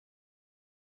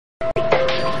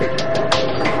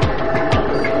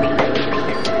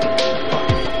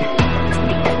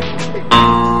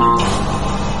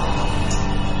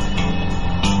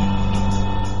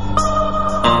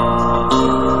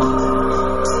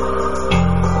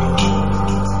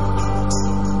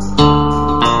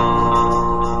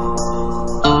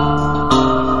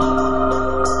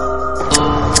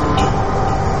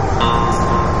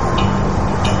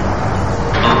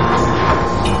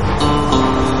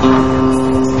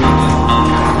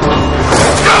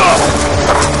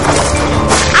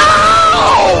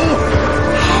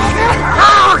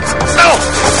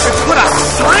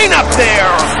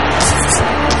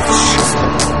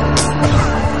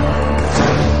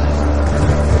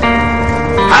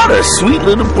would a sweet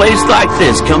little place like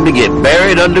this come to get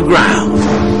buried underground?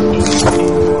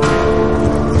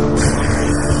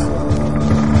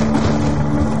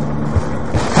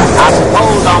 I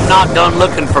suppose I'm not done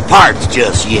looking for parts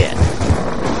just yet.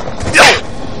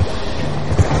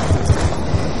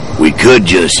 We could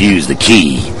just use the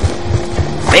key.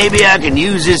 Maybe I can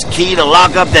use this key to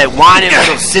lock up that whining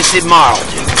little sissy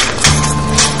Marlton.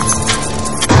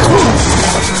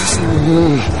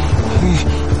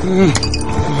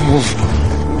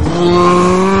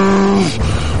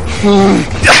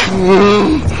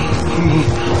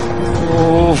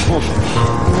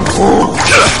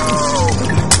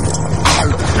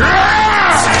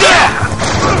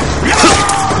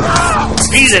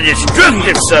 He's a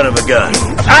destructive son of a gun.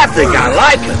 I think I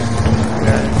like him.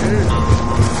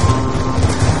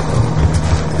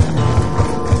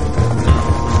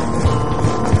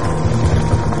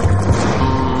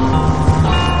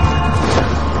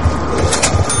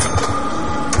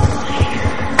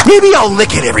 Maybe I'll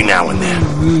lick it every now and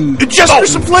then. Just for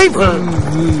some flavor.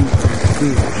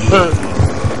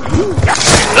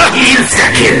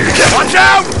 Watch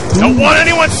out! Don't want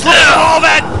anyone slipping all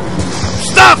that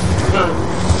stuff!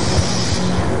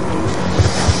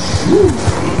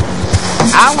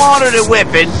 I wanted a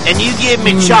whipping, and you give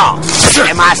me chomps.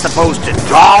 Am I supposed to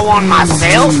draw one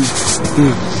myself?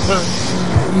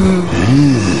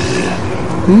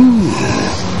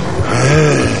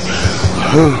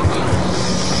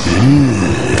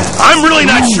 I'm really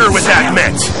not sure what that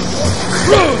meant.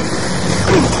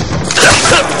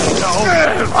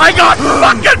 I got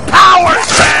fucking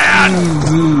powers, man!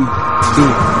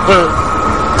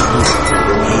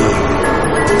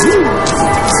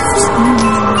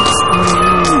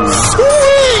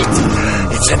 Sweet!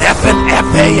 It's an effing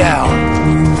FAL.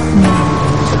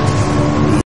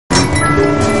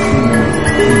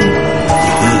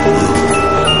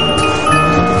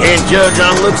 Can't judge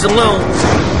on looks alone.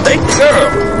 Take the girl.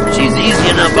 She's easy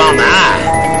enough on the eye.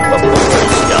 But boy,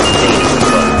 stuff ain't even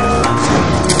fun.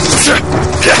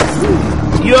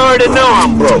 You already know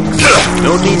I'm broke.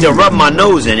 No need to rub my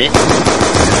nose in it.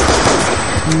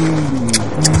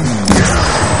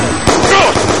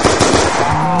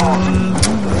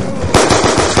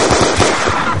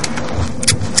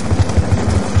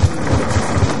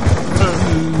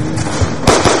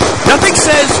 Nothing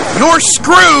says you're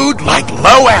screwed like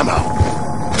low ammo.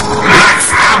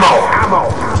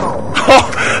 Oh,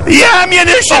 the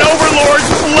ammunition overlords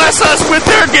bless us with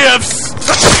their gifts.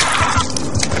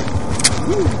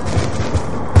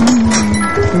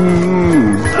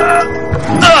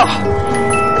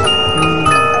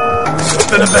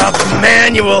 Something about the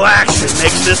manual action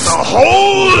makes this a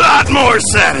whole lot more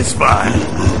satisfying.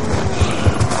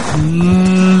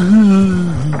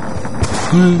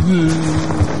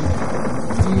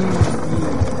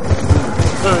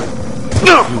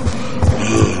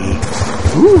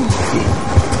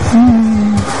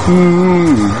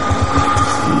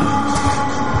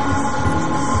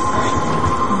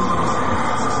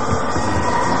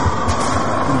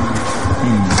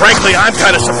 Frankly, I'm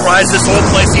kind of surprised this whole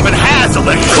place even has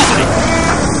electricity.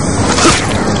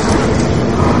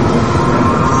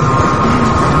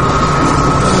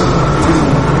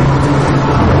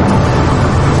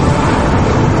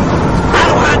 How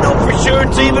do I know for sure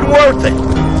it's even worth it?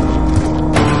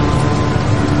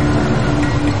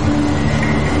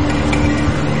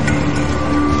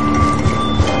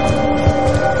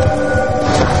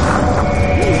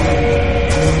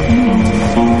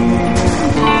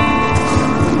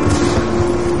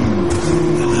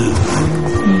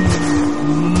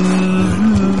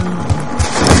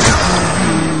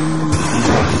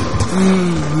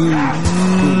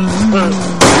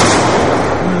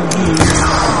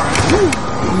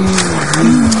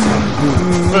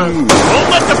 Don't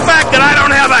let the fact that I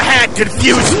don't have a hat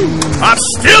confuse you. I'm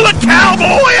still a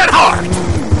cowboy at heart.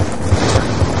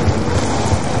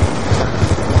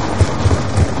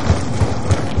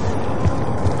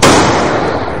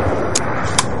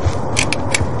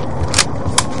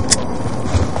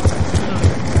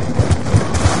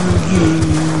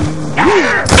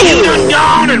 You done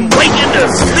gone and wakened a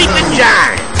sleeping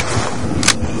giant.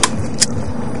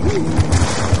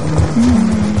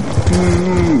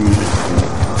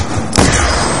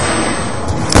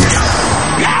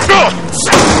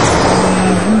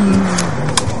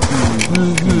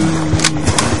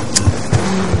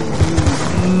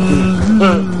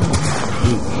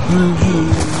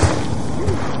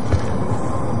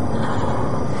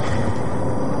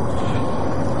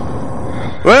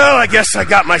 Well, I guess I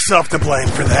got myself to blame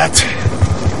for that.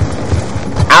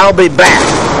 I'll be back.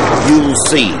 You'll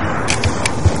see.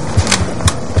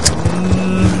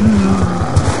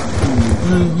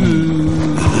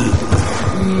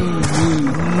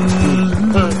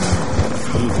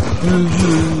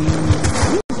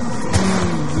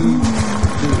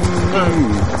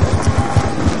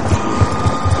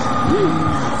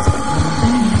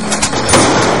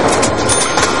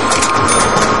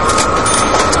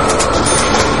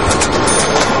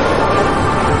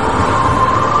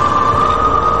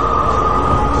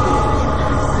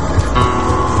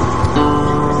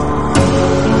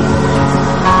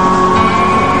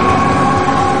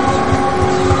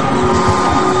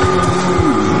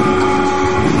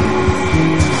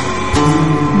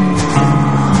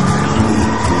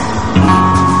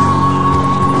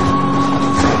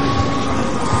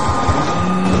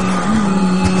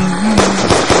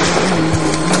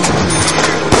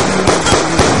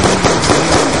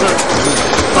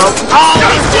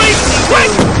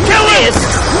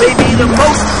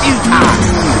 few times.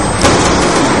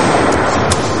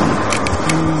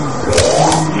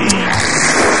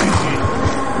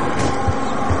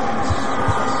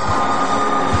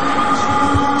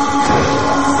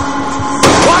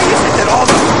 Why is it that all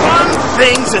the fun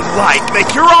things in life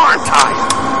make your arm tired?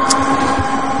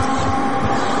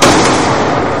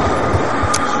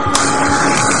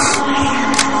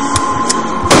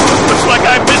 Looks like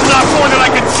I've bitten off more than I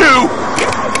can chew.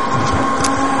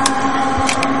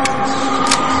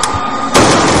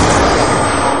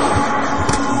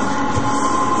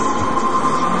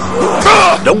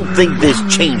 Don't think this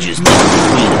changes things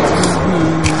between us.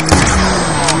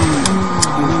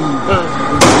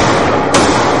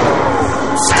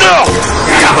 Still,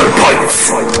 have a bite.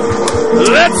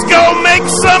 Let's go make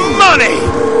some money.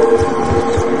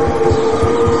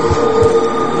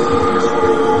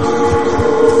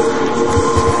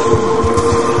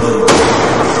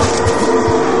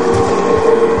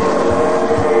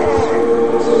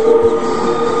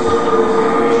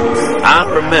 I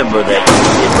remember that you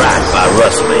did right by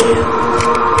Russ Man.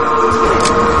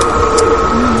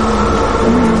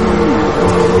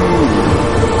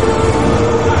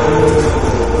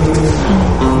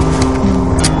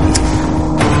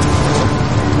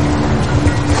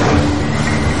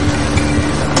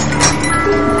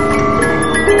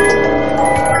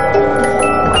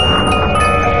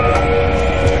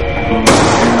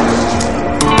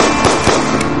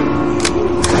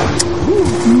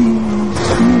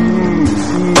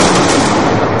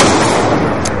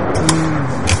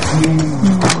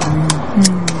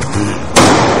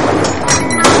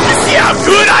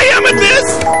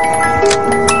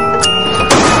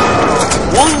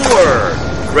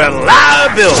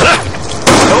 Reliability.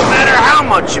 No matter how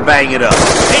much you bang it up,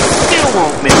 it still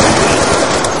won't miss a beat.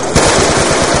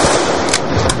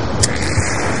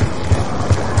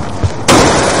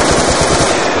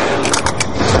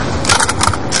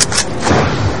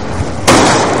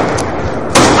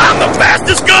 I'm the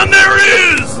fastest gun there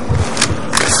is.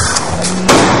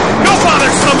 Go bother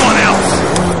someone else.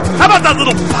 How about that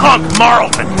little punk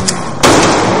Marlton?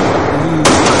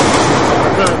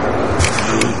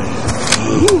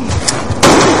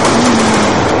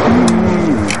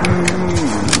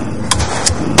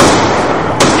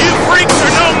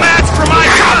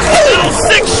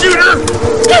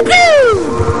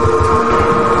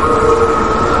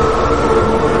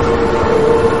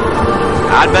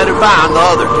 I'd better find the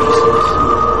other pieces.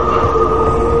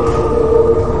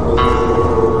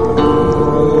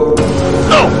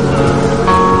 No!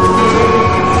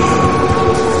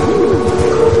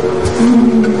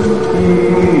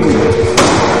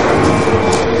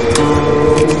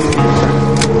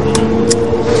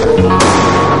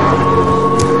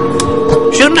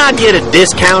 Shouldn't I get a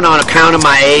discount on account of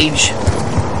my age?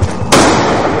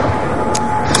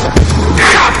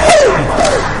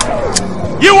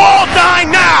 You all die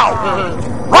now!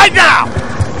 Right now!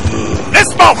 This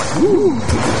moment!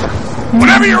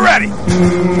 Whenever you're ready!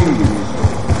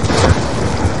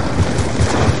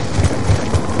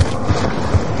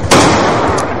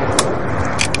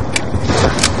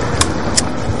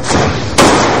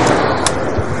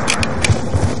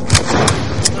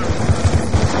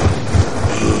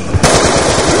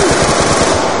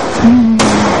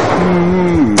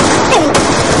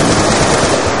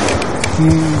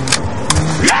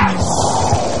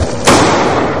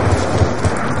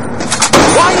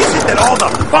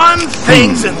 Fun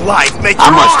things in life make you I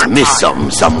must have missed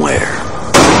something somewhere.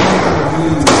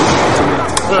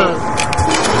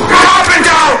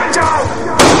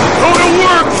 Go to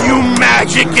work, you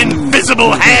magic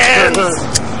invisible hands!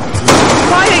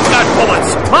 If I ain't got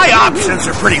bullets, my options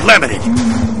are pretty limited.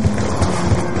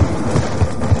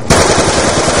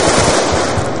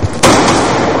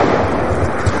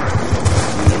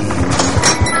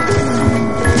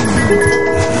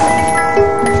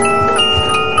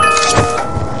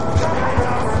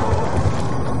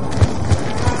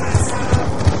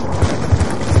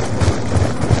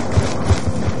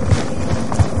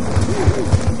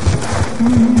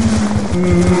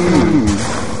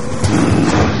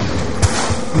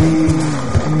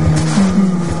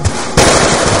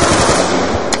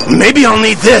 Maybe I'll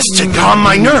need this to calm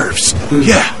my nerves.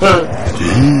 Yeah.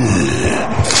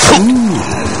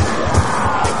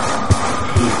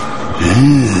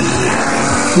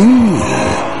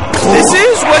 This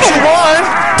is what you want,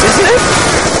 isn't it?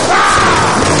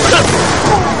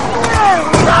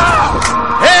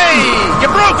 Hey, you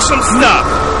broke some stuff.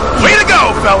 Way to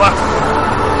go, fella.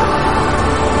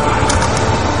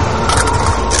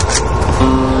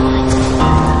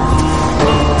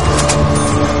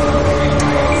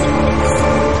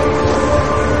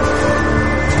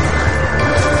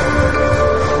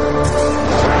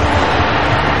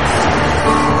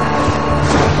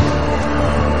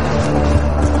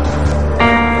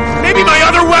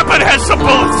 gun has some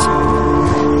bullets.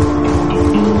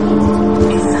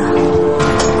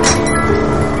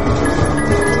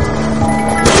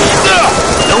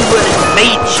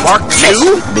 Mark II?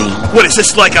 What is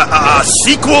this, like a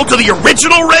sequel to the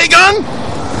original ray gun?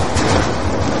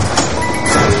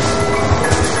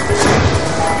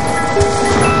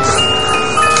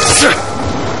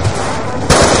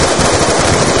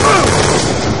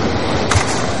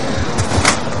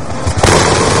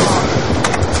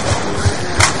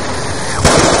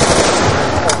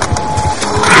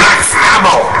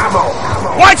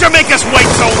 Why'd you make us wait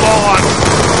so long?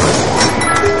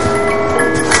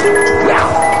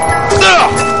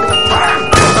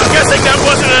 That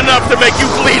wasn't enough to make you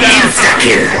bleed out.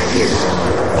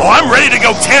 Oh, I'm ready to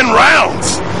go 10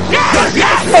 rounds.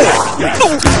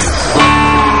 4.